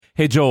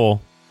Hey,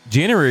 Joel,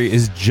 January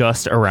is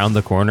just around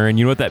the corner, and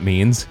you know what that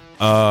means?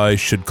 I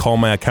should call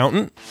my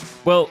accountant?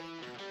 Well,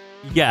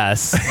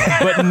 yes,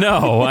 but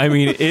no. I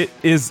mean, it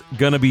is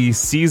going to be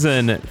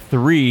season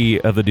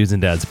 3 of the Dudes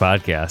and Dads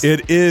podcast.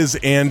 It is,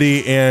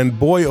 Andy, and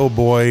boy, oh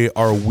boy,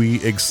 are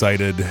we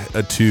excited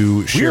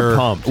to share.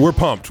 We're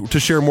pumped to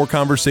share more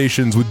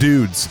conversations with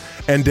dudes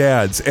and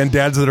dads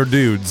that are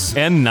dudes.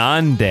 And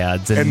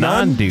non-dads and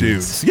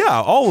non-dudes.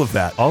 Yeah, all of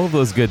that. All of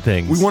those good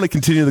things. We want to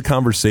continue the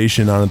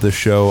conversation on this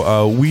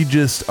show. We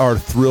just are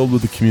thrilled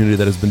with the community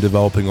that has been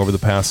developing over the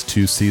past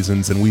 2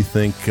 seasons, and we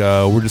think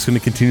we're just going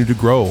to continue to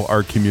grow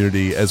our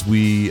community as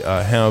we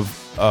have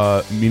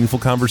meaningful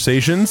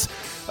conversations.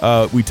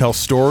 We tell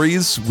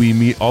stories. We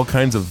meet all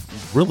kinds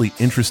of really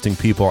interesting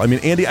people. I mean,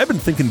 Andy, I've been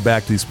thinking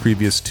back to these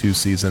previous 2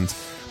 seasons.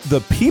 The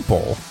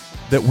people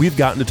that we've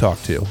gotten to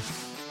talk to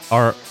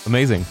are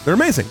amazing. They're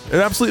amazing.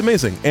 They're absolutely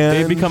amazing. And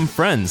they've become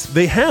friends.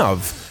 They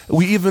have.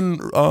 We even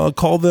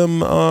call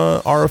them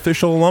our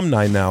official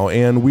alumni now,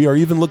 and we are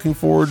even looking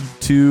forward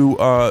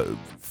to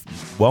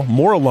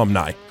more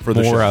alumni for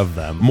the show.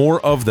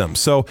 More of them.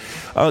 So,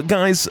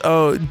 guys,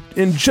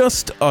 in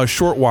just a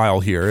short while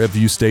here, if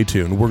you stay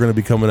tuned, we're going to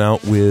be coming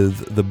out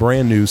with the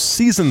brand new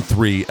Season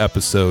 3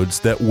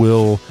 episodes that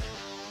will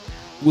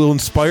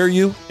inspire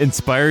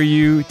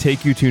you,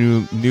 take you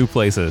to new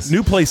places,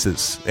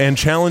 and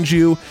challenge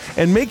you,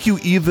 and make you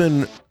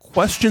even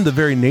question the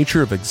very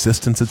nature of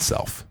existence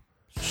itself.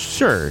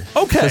 Sure.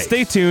 Okay. So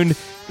stay tuned.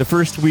 The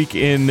first week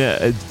in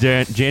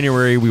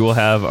January, we will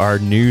have our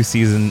new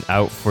season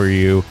out for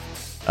you.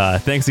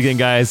 Thanks again,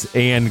 guys,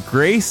 and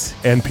grace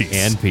and peace.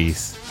 And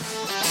peace.